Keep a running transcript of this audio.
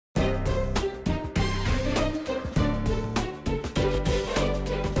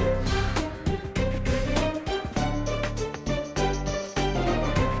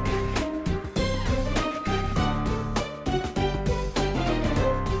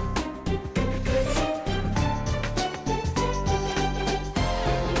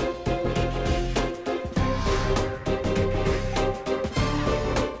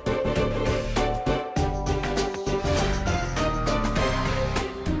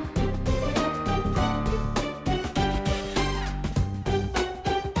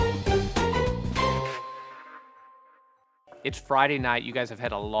It's Friday night. You guys have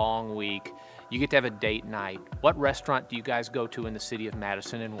had a long week. You get to have a date night. What restaurant do you guys go to in the city of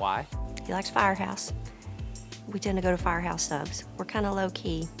Madison and why? He likes Firehouse. We tend to go to Firehouse Subs. We're kind of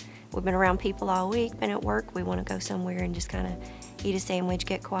low-key. We've been around people all week, been at work. We want to go somewhere and just kind of eat a sandwich,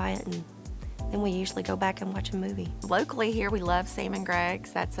 get quiet, and then we usually go back and watch a movie. Locally here, we love Sam and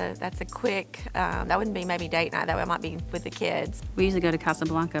Greg's. That's a quick, that wouldn't be maybe date night, that might be with the kids. We usually go to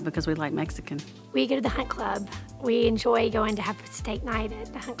Casablanca because we like Mexican. We go to the Hunt Club. We enjoy going to have steak night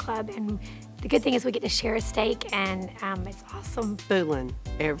at the Hunt Club, and the good thing is we get to share a steak, and it's awesome. Boolin,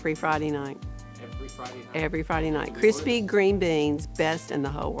 every Friday night. Every Friday night? Every Friday night. Crispy green beans, best in the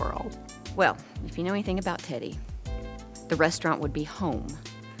whole world. Well, if you know anything about Teddy, the restaurant would be home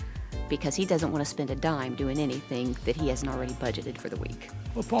because he doesn't want to spend a dime doing anything that he hasn't already budgeted for the week.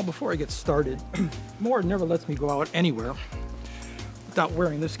 Well, Paul, before I get started, Maura never lets me go out anywhere without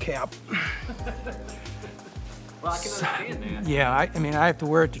wearing this cap. Well, I can understand that. Yeah, I mean, I have to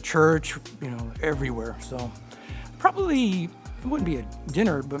wear it to church, everywhere. So probably, it wouldn't be a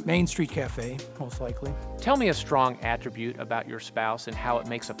dinner, but Main Street Cafe, most likely. Tell me a strong attribute about your spouse and how it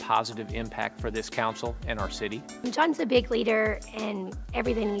makes a positive impact for this council and our city. John's a big leader in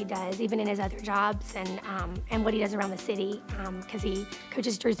everything he does, even in his other jobs, and what he does around the city, because he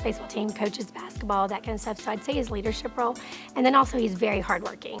coaches Drew's baseball team, coaches basketball, that kind of stuff. So I'd say his leadership role. And then also he's very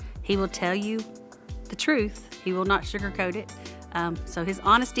hardworking. He will tell you the truth. He will not sugarcoat it. So his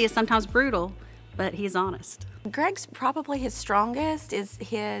honesty is sometimes brutal, but he's honest. Greg's probably his strongest is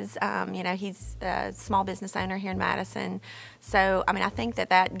his, he's a small business owner here in Madison. So, I think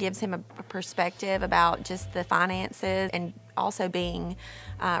that gives him a perspective about just the finances and also being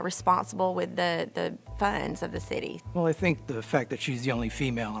responsible with the funds of the city. Well, I think the fact that she's the only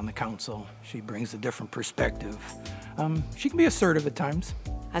female on the council, she brings a different perspective. She can be assertive at times.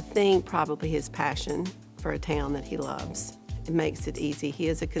 I think probably his passion for a town that he loves. It makes it easy. He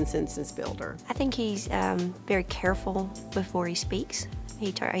is a consensus builder. I think he's very careful before he speaks.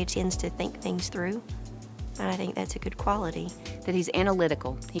 He tends to think things through, and I think that's a good quality. That he's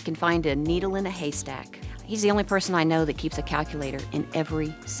analytical. He can find a needle in a haystack. He's the only person I know that keeps a calculator in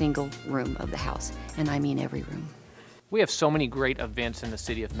every single room of the house, and I mean every room. We have so many great events in the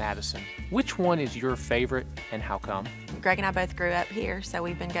city of Madison. Which one is your favorite and how come? Greg and I both grew up here, so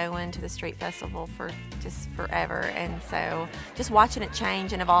we've been going to the street festival for just forever, and so just watching it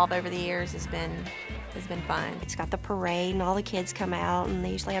change and evolve over the years has been fun. It's got the parade and all the kids come out, and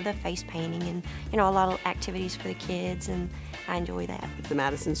they usually have the face painting and a lot of activities for the kids, and I enjoy that. It's the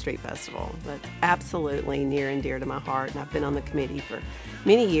Madison Street Festival. That's absolutely near and dear to my heart, and I've been on the committee for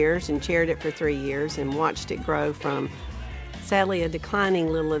many years and chaired it for 3 years and watched it grow from sadly a declining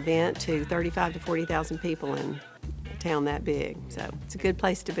little event to 35 to 40,000 people in a town that big. So it's a good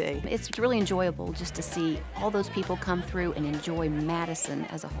place to be. It's really enjoyable just to see all those people come through and enjoy Madison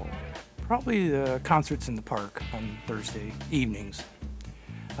as a whole. Probably the concerts in the park on Thursday evenings.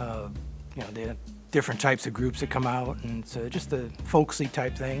 The different types of groups that come out, and it's just a folksy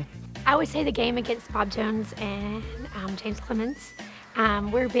type thing. I would say the game against Bob Jones and James Clemens.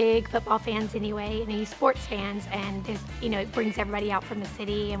 We're big football fans anyway, and he's sports fans, and it brings everybody out from the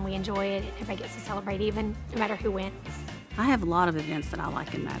city, and we enjoy it, and everybody gets to celebrate, even no matter who wins. I have a lot of events that I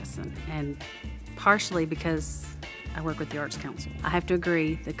like in Madison, and partially because I work with the Arts Council. I have to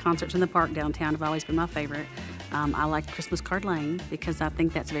agree, the concerts in the park downtown have always been my favorite. I like Christmas Card Lane because I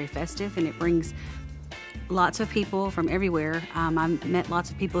think that's very festive, and it brings lots of people from everywhere. I met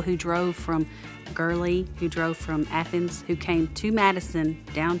lots of people who drove from Gurley, who drove from Athens, who came to Madison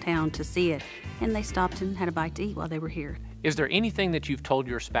downtown to see it, and they stopped and had a bite to eat while they were here. Is there anything that you've told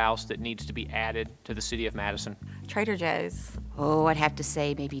your spouse that needs to be added to the city of Madison? Trader Joe's. Oh, I'd have to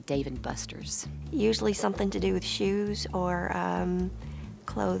say maybe Dave & Buster's. Usually something to do with shoes or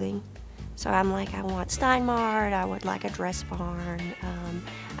clothing. So I'm like, I want Steinmart, I would like a Dress Barn.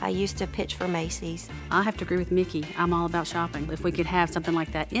 I used to pitch for Macy's. I have to agree with Mickey. I'm all about shopping. If we could have something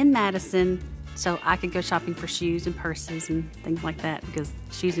like that in Madison, so I could go shopping for shoes and purses and things like that, because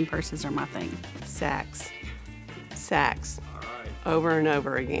shoes and purses are my thing. Saks. Over and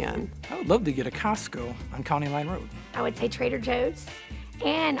over again. I would love to get a Costco on County Line Road. I would say Trader Joe's,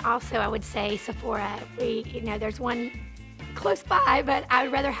 and also I would say Sephora. There's one close by, but I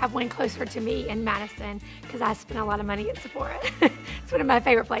would rather have one closer to me in Madison because I spend a lot of money at Sephora. It's one of my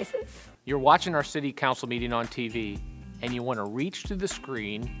favorite places. You're watching our city council meeting on TV, and you want to reach to the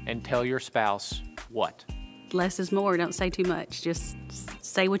screen and tell your spouse what? Less is more. Don't say too much. Just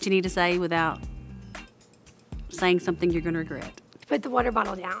say what you need to say without saying something you're going to regret. put the water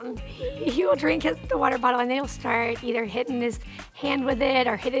bottle down. He will drink the water bottle and then he'll start either hitting his hand with it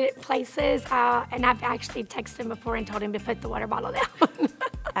or hit it places. And I've actually texted him before and told him to put the water bottle down.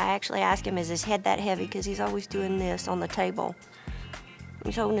 I actually asked him, is his head that heavy? Because he's always doing this on the table.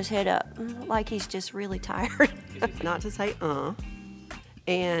 He's holding his head up like he's just really tired. Not to say,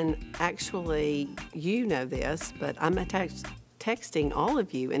 and actually, you know this, but I'm texting all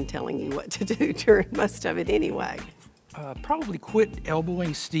of you and telling you what to do during most of it anyway. Probably quit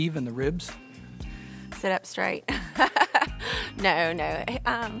elbowing Steve in the ribs. Sit up straight. No.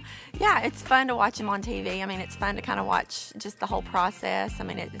 Yeah, it's fun to watch him on TV. I mean, it's fun to kind of watch just the whole process. I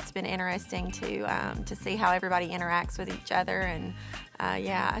mean, it's been interesting to see how everybody interacts with each other, and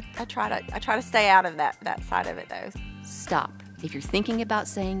yeah, I try to stay out of that side of it though. Stop. If you're thinking about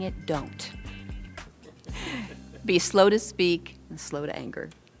saying it, don't. Be slow to speak and slow to anger.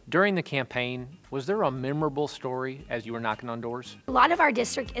 During the campaign, was there a memorable story as you were knocking on doors? A lot of our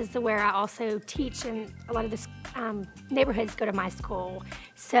district is where I also teach, and a lot of the neighborhoods go to my school.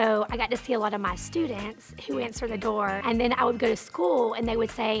 So I got to see a lot of my students who answer the door, and then I would go to school and they would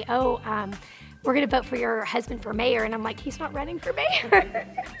say, oh, we're going to vote for your husband for mayor. And I'm like, he's not running for mayor.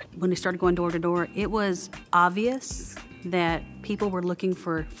 When we started going door to door, it was obvious that people were looking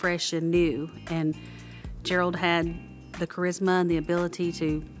for fresh and new, and Gerald had the charisma and the ability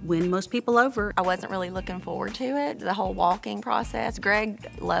to win most people over. I wasn't really looking forward to it, the whole walking process. Greg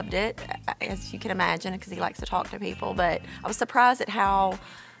loved it, as you can imagine, because he likes to talk to people, but I was surprised at how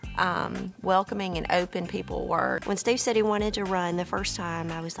welcoming and open people were. When Steve said he wanted to run the first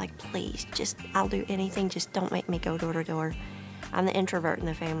time, I was like, please, I'll do anything, just don't make me go door to door. I'm the introvert in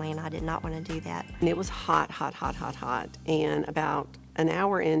the family, and I did not want to do that. And it was hot. And about an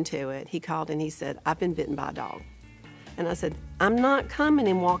hour into it, he called and he said, I've been bitten by a dog. And I said, I'm not coming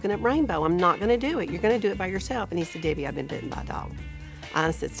and walking up Rainbow. I'm not going to do it. You're going to do it by yourself. And he said, Debbie, I've been bitten by a dog.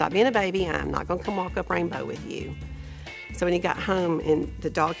 I said, stop being a baby. I'm not going to come walk up Rainbow with you. So when he got home and the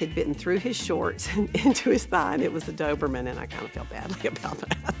dog had bitten through his shorts and into his thigh, and it was a Doberman, and I kind of felt badly about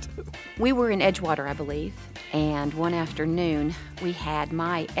that. We were in Edgewater, I believe, and one afternoon we had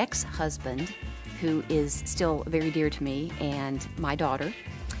my ex-husband, who is still very dear to me, and my daughter,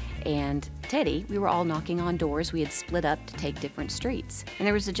 and Teddy. We were all knocking on doors. We had split up to take different streets. And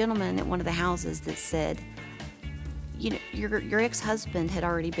there was a gentleman at one of the houses that said, you know, your ex-husband had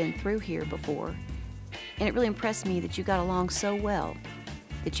already been through here before, and it really impressed me that you got along so well,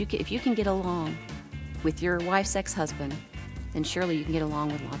 that if you can get along with your wife's ex-husband, then surely you can get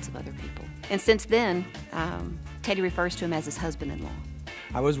along with lots of other people. And since then, Teddy refers to him as his husband-in-law.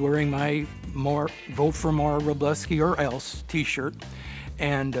 I was wearing my Vote for Maura Robleski or Else t-shirt,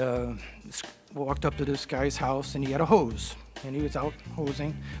 and walked up to this guy's house, and he had a hose, and he was out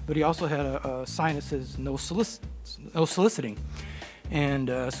hosing, but he also had a sign that says no soliciting. And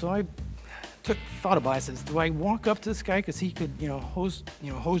so I thought about it. I says, do I walk up to this guy because he could, hose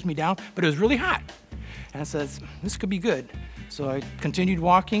me down? But it was really hot, and I says, this could be good. So I continued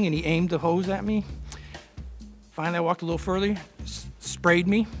walking, and he aimed the hose at me. Finally, I walked a little further, sprayed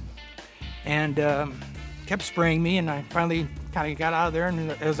me, and kept spraying me, and I finally kind of got out of there,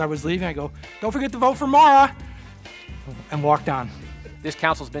 and as I was leaving, I go, don't forget to vote for Maura, and walked on. This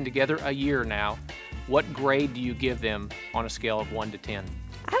council's been together a year now. What grade do you give them on a scale of 1 to 10?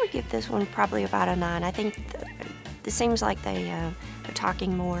 I would give this one probably about a 9. I think it seems like they're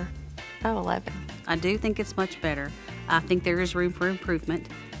talking more. Oh, 11. I do think it's much better. I think there is room for improvement.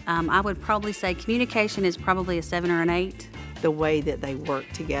 I would probably say communication is probably a 7 or an 8. The way that they work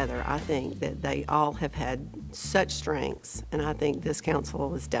together, I think that they all have had such strengths, and I think this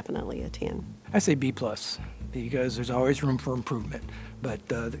council is definitely a 10. I say B+, because there's always room for improvement. But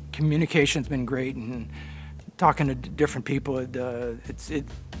the communication's been great, and talking to different people,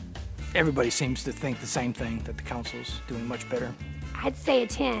 everybody seems to think the same thing, that the council's doing much better. I'd say a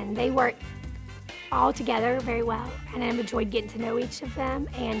 10. They work all together very well, and I've enjoyed getting to know each of them,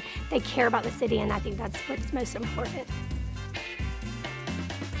 and they care about the city, and I think that's what's most important.